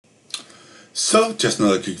So, just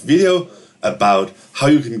another quick video about how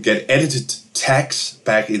you can get edited tags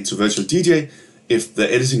back into Virtual DJ if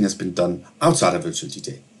the editing has been done outside of Virtual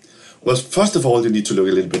DJ. Well, first of all, you need to look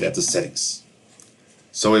a little bit at the settings.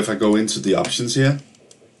 So if I go into the options here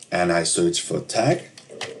and I search for tag,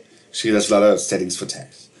 see there's a lot of settings for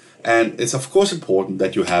tags. And it's of course important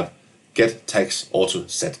that you have get tags auto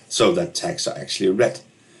set so that tags are actually read.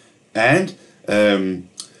 And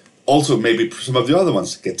also maybe some of the other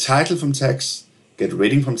ones, get title from tags, get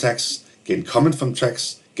rating from tags, get comment from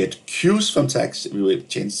tags, get cues from tags, if we will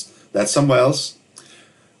change that somewhere else.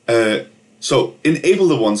 So enable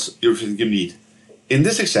the ones you need. In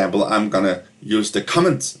this example, I'm gonna use the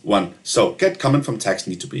comment one. So get comment from tags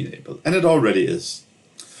need to be enabled, and it already is.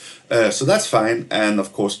 So that's fine, and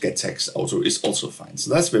of course get tags auto is also fine.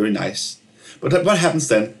 So that's very nice. But what happens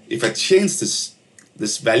then if I change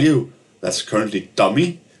this value that's currently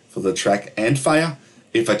dummy for the track and fire,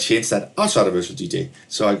 if I change that outside of Virtual DJ?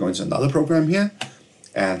 So I go into another program here,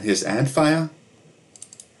 and here's and fire,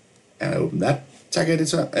 and I open that tag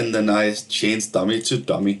editor, and then I change dummy to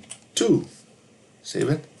dummy 2. Save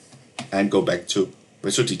it, and go back to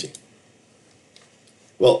Virtual DJ.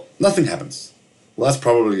 Well, nothing happens. Well, that's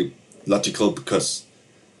probably logical because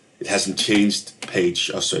it hasn't changed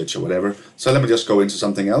page or search or whatever. So let me just go into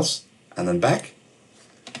something else and then back.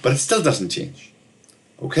 But it still doesn't change.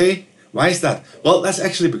 Okay, why is that? Well, that's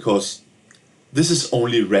actually because this is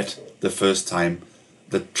only read the first time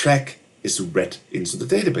the track is read into the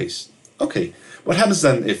database. Okay, what happens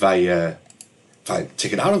then if I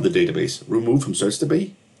take it out of the database, remove from search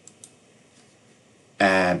DB,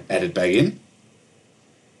 and add it back in?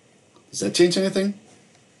 Does that change anything?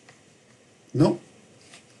 No.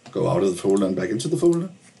 Go out of the folder and back into the folder?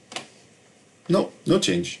 No, no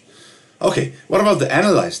change. Okay, what about the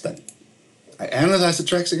analyze then? I analyze the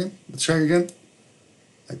track again,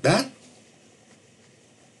 like that?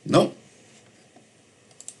 No.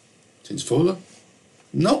 Change folder?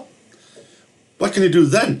 No. What can you do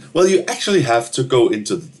then? Well, you actually have to go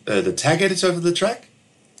into the tag editor for the track.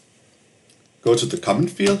 Go to the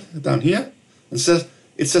comment field down here, and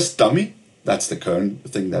it says dummy. That's the current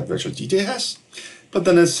thing that Virtual DJ has. But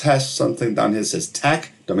then it has something down here that says tag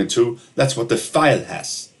dummy 2. That's what the file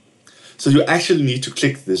has. So you actually need to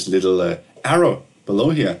click this little arrow below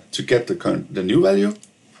here to get the new value.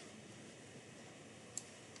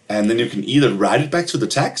 And then you can either write it back to the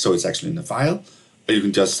tag, so it's actually in the file, or you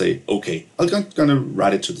can just say, okay, I'm gonna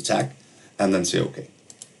write it to the tag, and then say okay.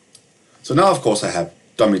 So now, of course, I have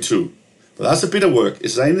dummy 2. But that's a bit of work.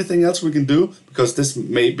 Is there anything else we can do? Because this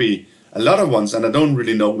may be a lot of ones, and I don't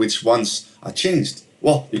really know which ones are changed.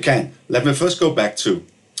 Well, you can. Let me first go back to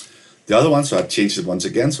the other one. So I changed it once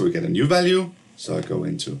again, so we get a new value. So I go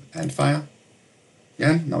into and fire.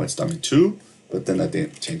 Again, now it's dummy 2, but then I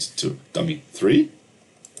did change it to dummy 3.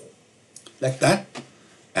 Like that.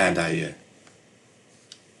 And I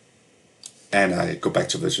go back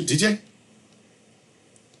to Virtual DJ.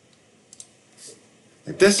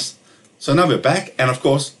 Like this. So now we're back, and of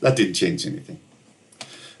course that didn't change anything.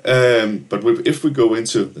 But if we go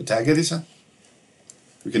into the tag editor,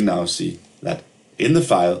 we can now see that in the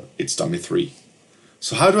file it's dummy 3.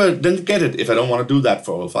 So how do I then get it if I don't want to do that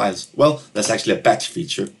for all files? Well, that's actually a batch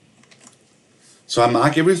feature. So I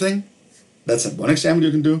mark everything. That's one example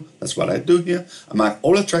you can do. That's what I do here. I mark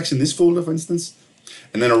all the tracks in this folder, for instance,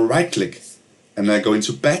 and then I right click and I go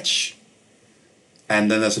into batch, and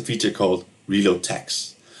then there's a feature called reload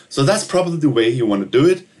tags. So that's probably the way you want to do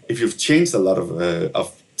it. If you've changed a lot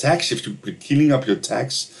of tags, if you're cleaning up your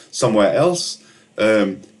tags somewhere else,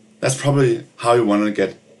 that's probably how you want to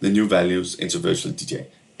get the new values into Virtual DJ,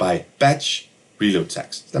 by batch reload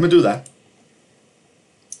tags. Let me do that.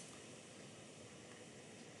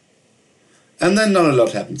 And then not a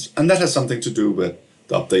lot happens. And that has something to do with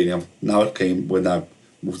the updating of now it came when I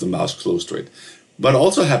moved the mouse close to it. What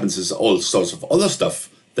also happens is all sorts of other stuff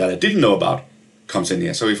that I didn't know about comes in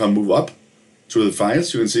here. So if I move up to the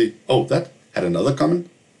files, you can see, oh, that had another comment.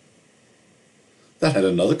 That had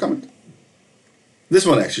another comment. This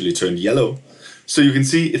one actually turned yellow. So you can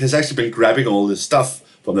see it has actually been grabbing all this stuff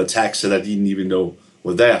from the tags that I didn't even know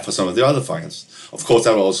were there for some of the other files. Of course,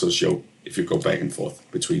 that will also show if you go back and forth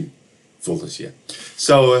between folders here.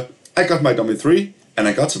 So I got my dummy 3, and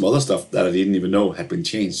I got some other stuff that I didn't even know had been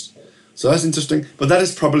changed. So that's interesting, but that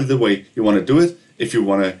is probably the way you want to do it if you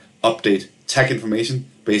want to update tag information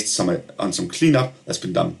based on some cleanup that's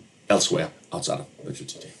been done elsewhere outside of Virtual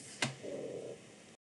DJ.